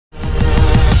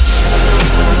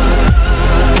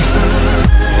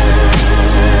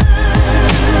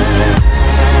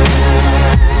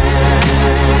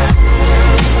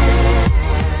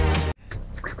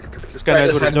guy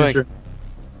knows what he's doing.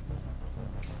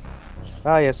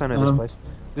 Ah, yes, I know this place.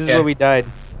 This is where we died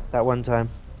that one time.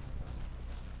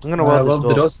 I'm gonna weld this door.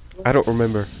 The doors. I don't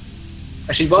remember.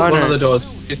 Actually, weld one of the doors.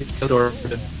 Get the door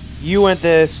open. You went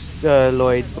there,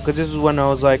 Lloyd, because this is when I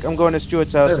was like, I'm going to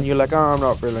Stuart's house, and you're like, oh, I'm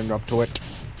not feeling up to it.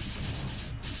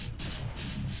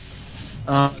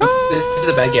 This is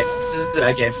a bad game. This is a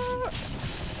bad game.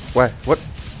 Why? What?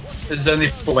 There's only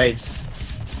 4 waves.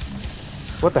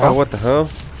 What the hell? Oh, what the hell?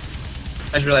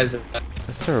 I just realized that.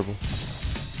 That's terrible.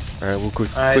 Alright, we'll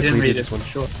quickly didn't do read this it. one.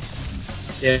 Sure.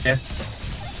 Yeah.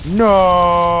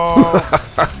 No!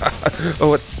 Oh,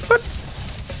 what? What?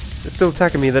 They're still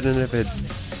attacking me, they don't have heads.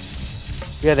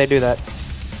 Yeah, they do that.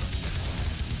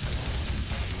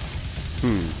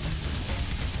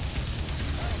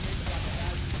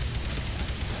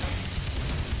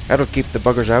 That'll keep the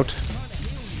buggers out.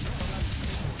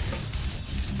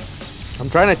 I'm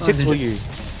trying to tickle you.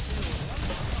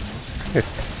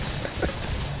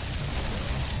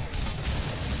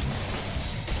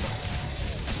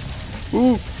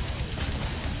 Ooh!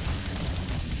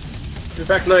 You're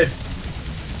back, Lloyd.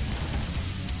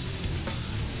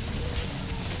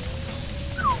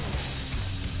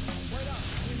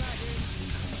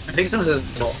 I think someone's at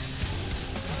the door.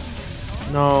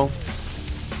 No.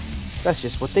 That's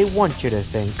just what they want you to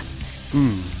think.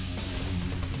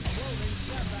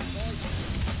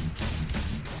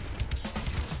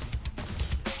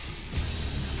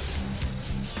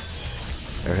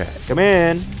 Okay. Come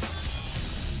in.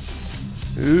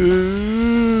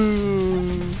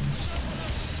 Ooh.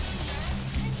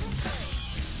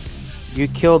 You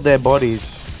killed their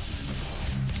bodies.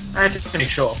 I had to make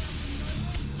sure.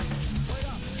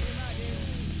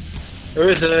 Who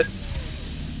is it?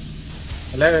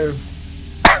 Hello?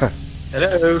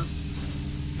 Hello?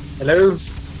 Hello?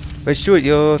 Wait, Stuart,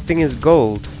 your thing is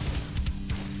gold.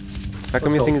 How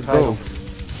come your thing is gold?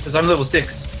 Because I'm level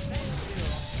 6.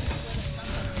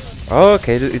 Oh,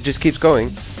 okay, it just keeps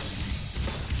going.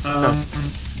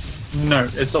 No,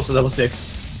 it's also level 6.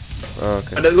 Oh,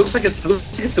 okay. And it looks like it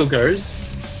still goes.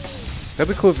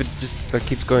 That'd be cool if it just like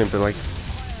keeps going, but like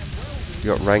you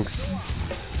got ranks.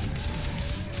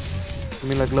 I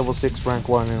mean, like level 6, rank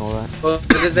 1 and all that. Well,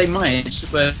 they might,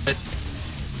 but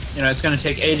you know, it's going to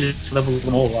take ages to level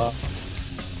them all up.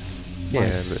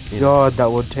 Yeah, but you know. God,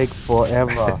 that would take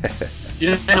forever. Do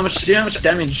you know how much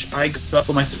damage I got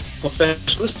for my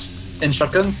specialist in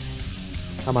shotguns?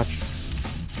 How much?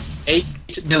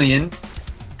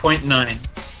 8,000,000.9.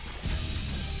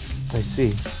 I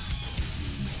see.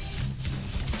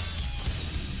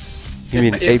 You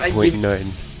mean If I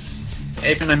 8.9?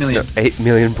 8.9 million. No,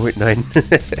 8,000,000.9.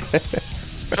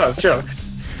 Sure.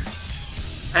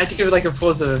 I had to give it like a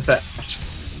positive effect.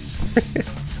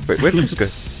 Wait, where did this go?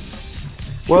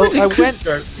 Well, I went to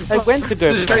go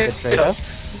for the trader,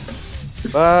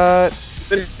 but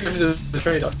The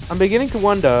trader. I'm beginning to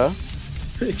wonder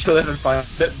Kill it and find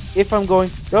it. if I'm going.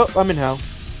 Oh, I'm in hell.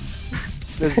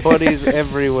 There's bodies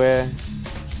everywhere.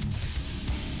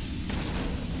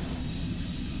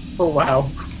 Oh wow.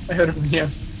 I heard him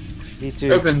here. Me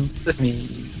too. Open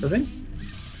sesame. Open?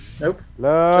 Nope.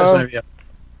 Hello.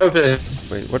 Open.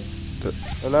 Wait, what? The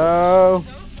Hello.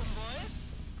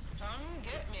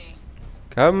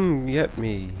 Come get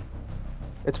me.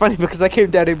 It's funny because I came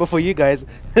down here before you guys.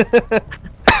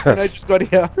 And I just got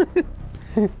here.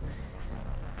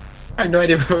 I have no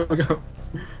idea where we're going.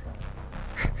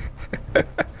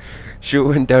 Stuart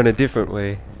went down a different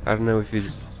way. I don't know if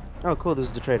he's. Oh, cool. This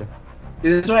is the trader.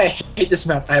 This is why I hate this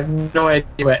map. I have no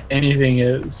idea where anything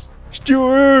is.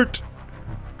 Stuart!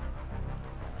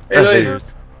 Hey, there Lloyd. he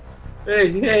is.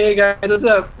 Hey guys, what's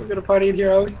up? We're gonna party in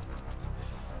here, are we?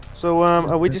 So,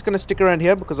 are we just gonna stick around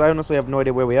here? Because I honestly have no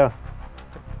idea where we are.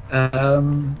 I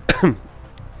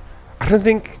don't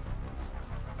think.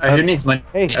 Who needs money?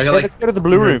 Hey, I got, like, let's go to the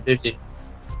blue room. 150.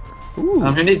 Ooh.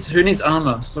 Who needs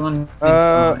armor? Someone needs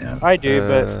armor, yeah. I do,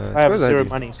 but I have suppose I 0 do.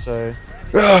 money, so.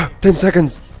 10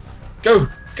 seconds. Go!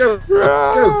 Go!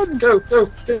 Go! Go! Go!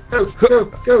 Go! Go!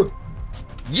 Go!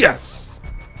 Yes.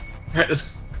 Alright, let's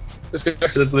go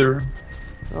back to the blue room.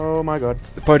 Oh my god.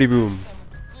 The party room.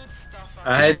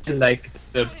 I like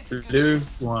the blue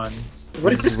ones.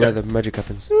 What This is is where the magic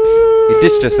happens. He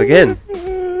ditched us again.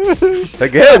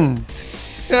 Again.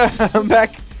 I'm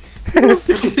back.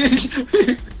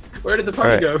 Where did the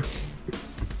party go?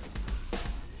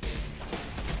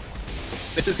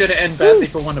 This is gonna end badly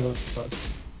for one of us.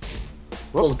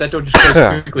 Whoa, that door just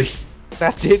closed quickly.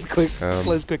 That did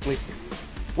close quickly.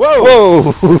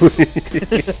 Whoa!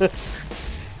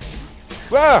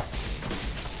 Ah!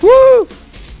 Woo!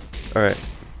 Alright.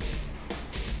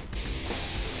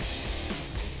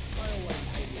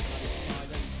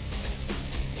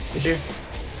 Did you?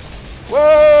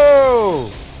 Whoa!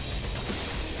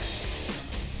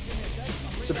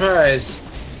 Surprise!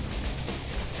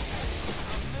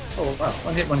 Oh wow,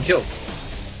 one hit, one kill.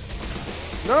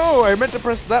 No, I meant to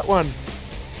press that one.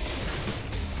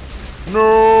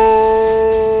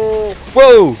 No!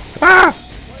 Whoa! Ah!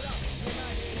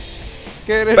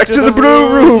 Get into Back to the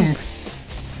blue room!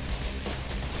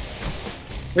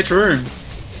 Which room?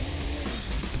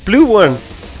 Blue one!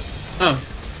 Oh.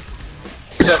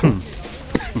 So,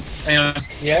 hang on.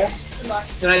 Yes?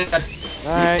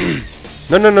 Alright.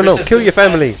 No, no, no, no, kill your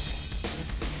family!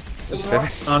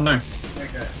 Oh no.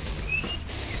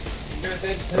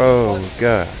 Oh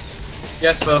god.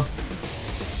 Yes, well.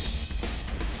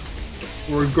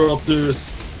 We got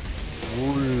this.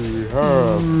 We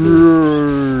have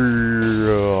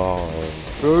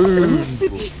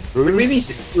Would we be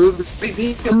so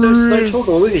slow talk,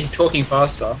 or would we be talking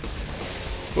faster?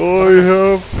 I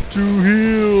have to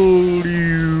heal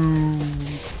you.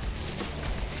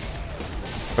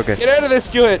 Okay. Get out of this,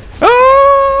 Stuart!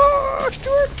 Ah,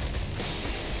 Stuart!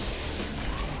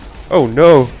 Oh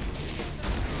no!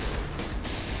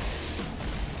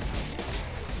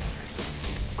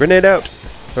 Grenade out!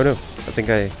 Oh no! I think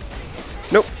I.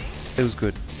 Nope. It was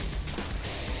good.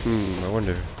 I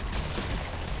wonder.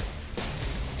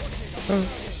 Oh.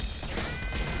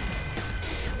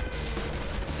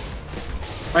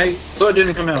 My sword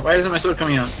didn't come out. Why isn't my sword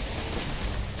coming out?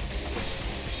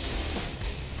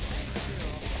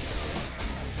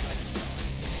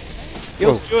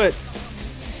 Kill Whoa. Stuart!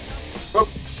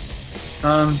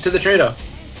 To the trader.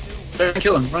 Don't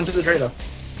kill him. Run to the trader.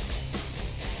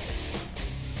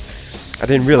 I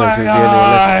didn't realize he was the only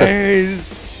one left.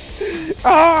 Eyes!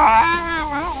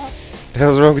 Ah! The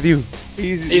hell's wrong with you?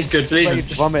 He's good. Leave him. like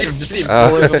Just vomit. leave him. Just leave him.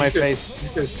 All over my He's good. face.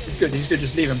 He's good. He's good. He's good.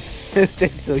 Just leave him. Stay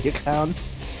still, you clown.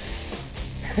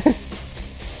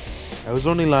 I was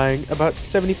only lying about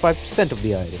 75% of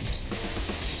the items.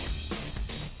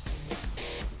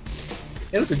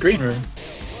 Hey, look, a green room.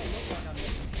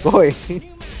 Boy!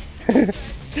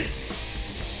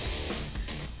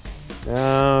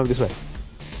 This way.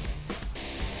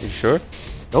 You sure?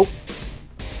 Nope.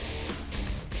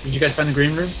 Did you guys find the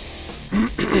green room?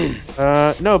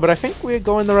 No, but I think we're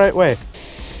going the right way.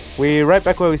 We're right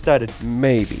back where we started.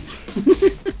 Maybe.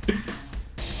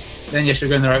 Then yes, you're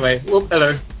going the right way. Whoop,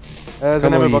 hello. There's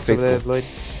Come an on, ammo you box over there, faithful. Lloyd.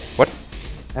 What?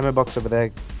 Ammo box over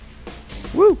there.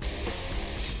 Woo!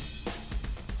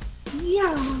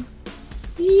 Yeah.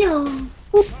 Yeah.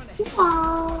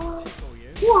 Wow.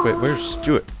 Wait, where's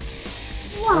Stuart?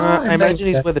 I imagine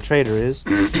he's where the trader is.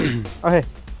 Oh, hey.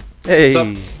 Hey!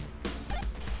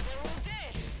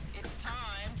 What's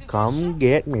Come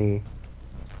get me.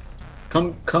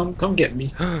 Come get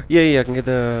me. Yeah, I can get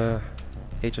the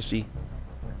HSG.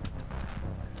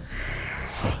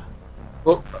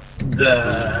 Oh,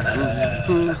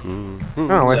 Oh,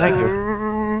 well, thank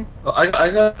you. well, I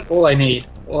got all I need.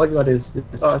 All I got is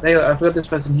this. Oh, I forgot this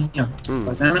person here.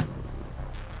 God damn it.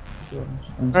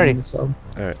 Alrighty.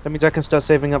 That means I can start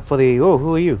saving up for the... Oh,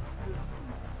 who are you?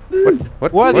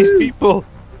 What? What are these people?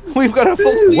 We've got a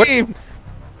full What? team!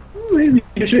 You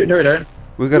can shoot. No, we don't.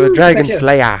 We got a Dragon here.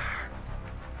 Slayer!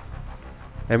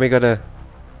 And we got a...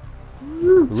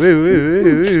 Woo, woo, woo,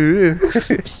 woo,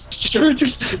 woo.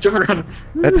 Jump around.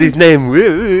 That's his name! Woo,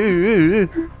 woo,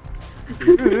 woo, woo.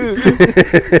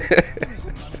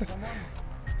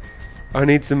 I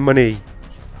need some money.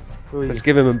 Who are you? Let's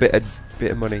give him a bit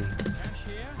of money.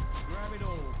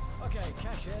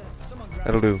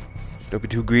 That'll do. Don't be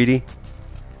too greedy.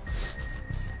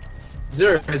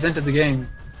 Zero has entered the game.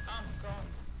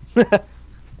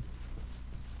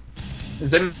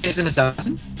 Is that mean he's an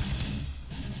assassin?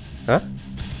 Huh?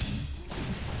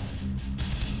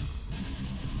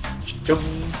 Jump,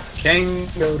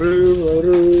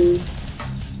 kangaroo.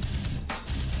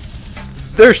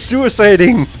 They're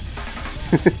suiciding!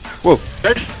 Whoa.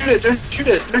 Don't shoot it! Don't shoot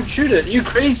it! Don't shoot it! Are you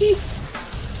crazy?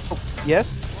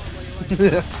 Yes?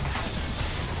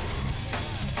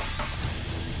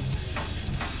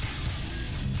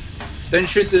 Don't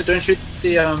shoot the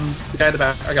guy at the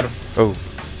back. I got him. Oh.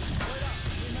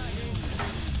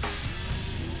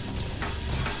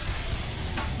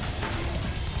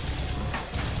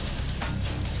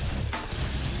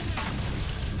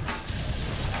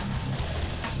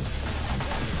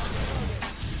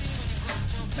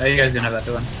 You guys didn't have that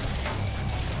doing.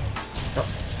 Chop,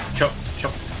 chop,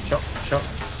 chop, chop, chop,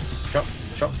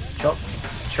 chop, chop,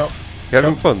 chop. You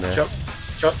having fun there? Chop,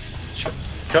 chop, chop,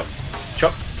 chop,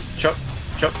 chop, chop,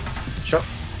 chop, chop.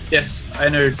 Yes, I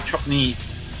know chop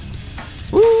knees.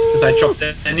 Because I chopped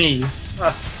their knees.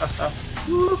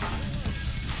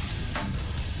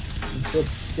 Good,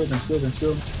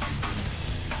 spill.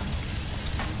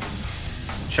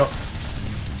 Shot.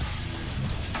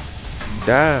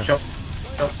 Ah, Shot.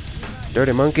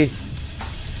 dirty monkey.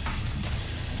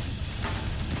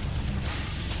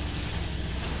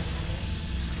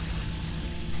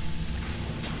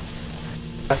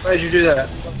 Why'd you do that?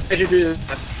 Why'd you do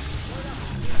that?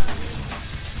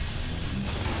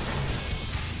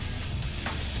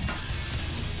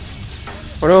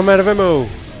 Oh no, I'm out of ammo.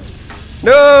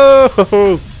 No!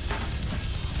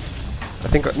 I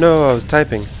think no, I was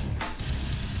typing.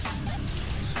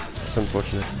 That's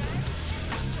unfortunate.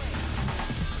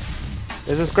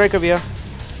 There's a Scrake of you.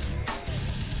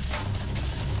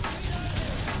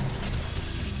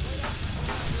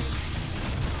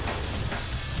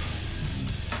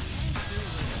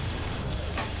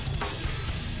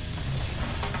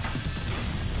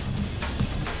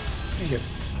 Thank you.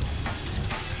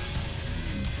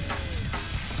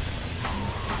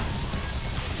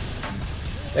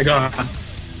 They're gone.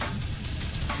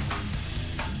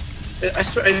 I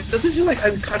swear, it doesn't feel like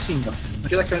I'm cutting them. I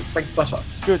feel like it's like butter.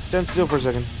 Stuart, stand still for a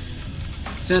second.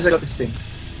 As soon as I got this thing.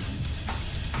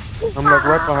 I'm like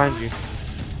right behind you.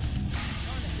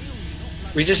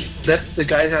 We just left the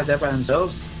guys out there by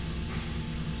themselves.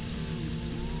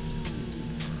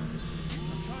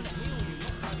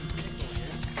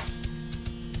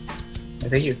 Yeah,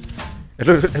 thank you.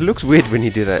 It looks weird when you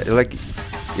do that. Like,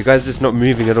 you guys just not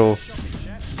moving at all.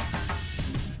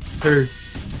 Who?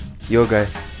 Your guy.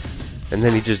 And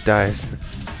then he just dies.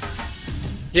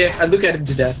 Yeah, I look at him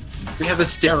to death. We have a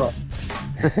steroid.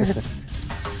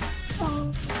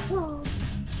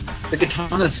 The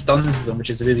katana stuns them, which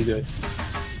is really good.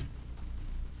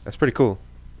 That's pretty cool.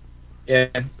 Yeah,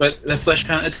 but the flesh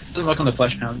pound, it doesn't work on the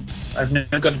flesh pounds. I've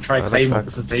never got to try Oh, that Claymore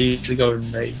sucks. because they usually go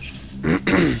enraged.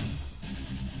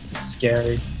 It's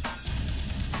scary.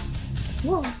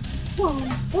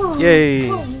 Yay!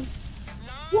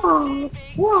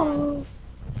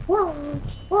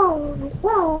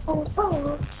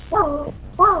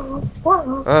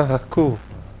 Ah, cool.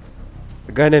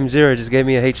 A guy named Zero just gave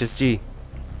me a HSG.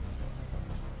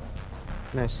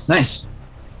 Nice. Nice.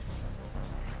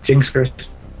 Jinx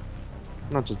first.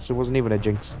 Nonsense, it wasn't even a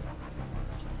jinx.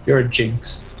 You're a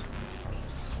jinx.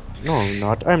 No, I'm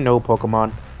not. I'm no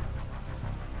Pokemon.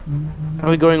 Are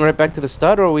we going right back to the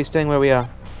start, or are we staying where we are?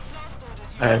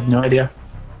 I have no idea.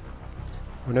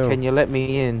 Oh no. Can you let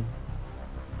me in?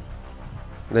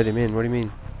 Let him in, what do you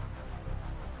mean?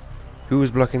 Who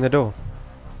was blocking the door?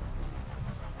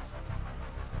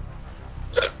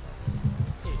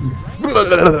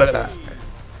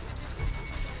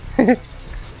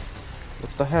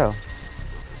 What the hell?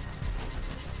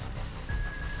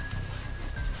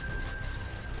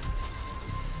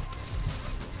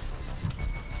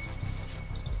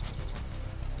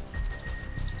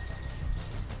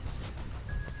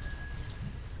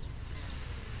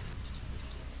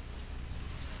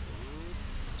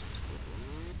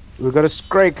 We got a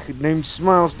Scrake named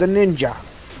Smiles the Ninja.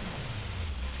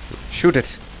 Shoot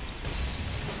it.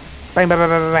 Bang, bang, bang,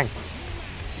 bang, bang, bang.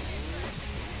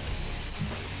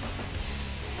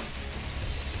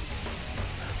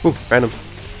 Ooh, random.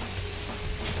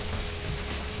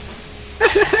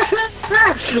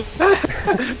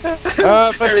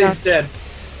 First Everything's down. dead.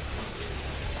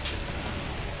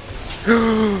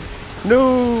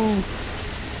 No!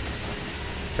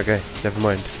 Okay, never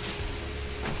mind.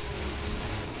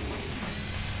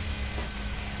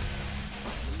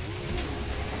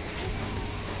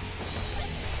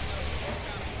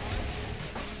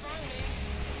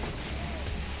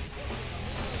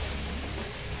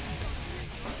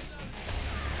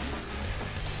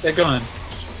 They're gone.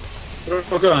 They're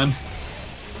all gone.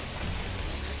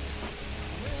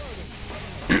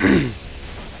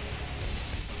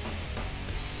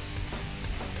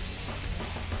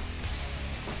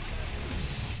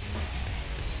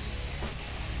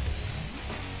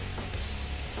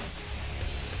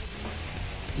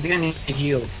 I think I need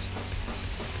heals.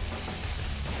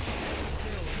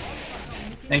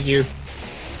 Thank you.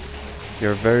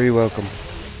 You're very welcome.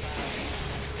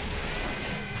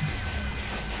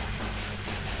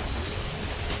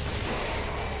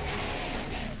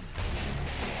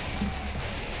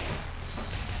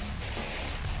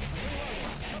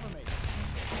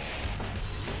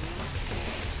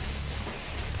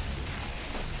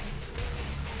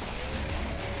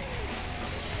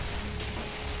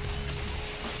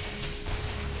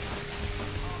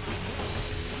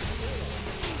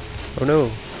 Oh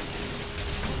no,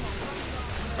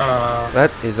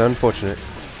 that is unfortunate.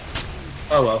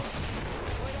 Oh well.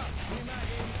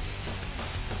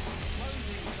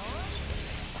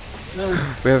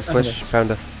 We have a flesh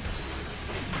pounder.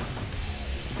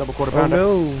 Double quarter Oh pounder.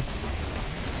 no!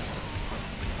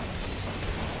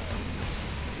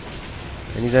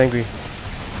 And he's angry.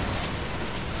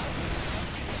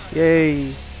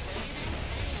 Yay!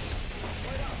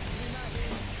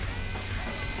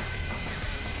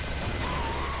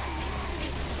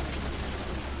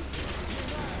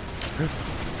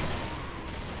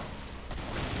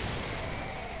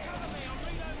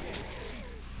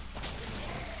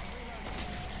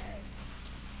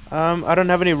 I don't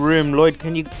have any room. Lloyd,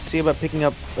 can you see about picking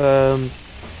up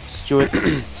Stuart?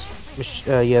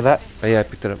 Yeah, that. Oh yeah, I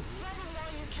picked it up.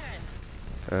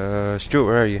 Stuart,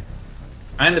 where are you?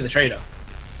 I'm at the trader.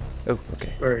 Oh,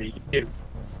 okay. Where are you?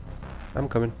 I'm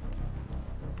coming.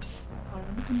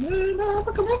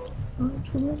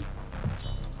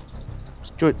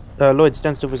 Stuart, Lloyd,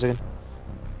 stand still for a second.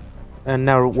 And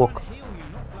now walk.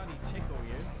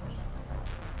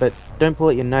 But don't pull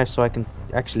out your knife so I can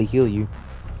actually heal you.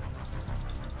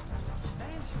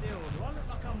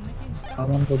 I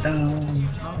want to go down.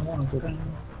 I want to go down.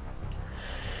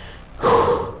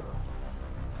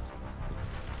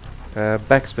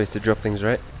 Backspace to drop things,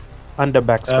 right? Under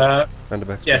backspace. Under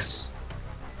backspace. Yes.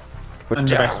 What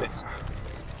Under ja- backspace.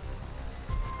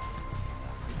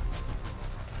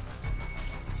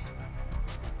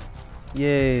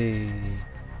 Yay!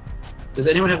 Does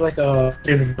anyone have like a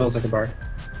 $300 like a bar?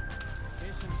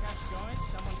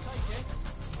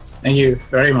 Thank you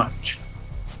very much.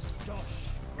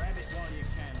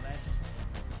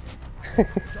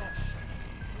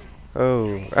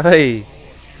 Oh, hey!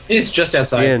 He's just The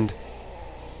outside. end.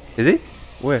 Is he?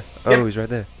 Where? Oh, Yep. he's right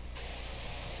there.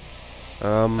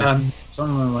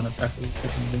 Someone want to pass it.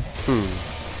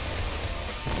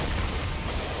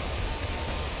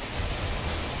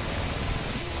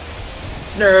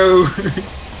 No!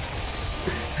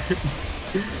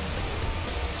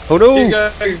 Oh no! You go!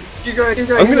 You go! You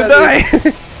go! I'm you gonna go,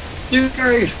 die! You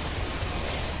go!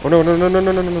 Oh no, no, no, no,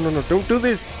 no, no, no, no, no, don't do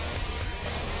this!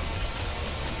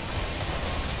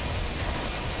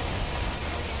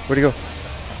 Where'd he go?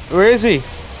 Where is he?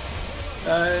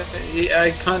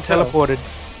 I can't tell. Teleported.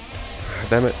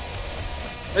 Damn it.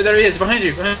 Oh, there he is! Behind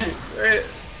you! Behind you! Where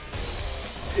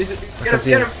is it? I Get can't him! see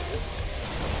Get him. him!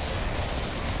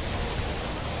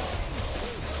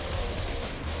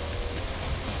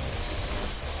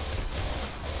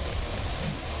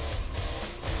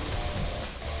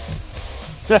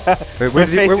 Wait, My where did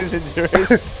he? face Where, is in Zero's.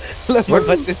 Look, my What?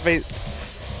 butt's in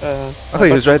face. Oh, my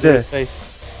he was butt's right in there. Zero's face.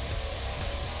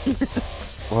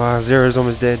 wow, Zero's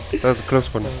almost dead. That was a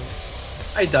close one.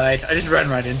 I died. I just ran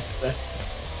right into there.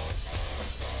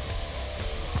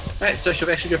 Alright, so should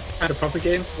we actually go find a proper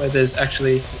game where there's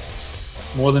actually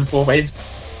more than 4 waves?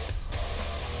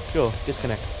 Sure,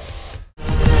 disconnect.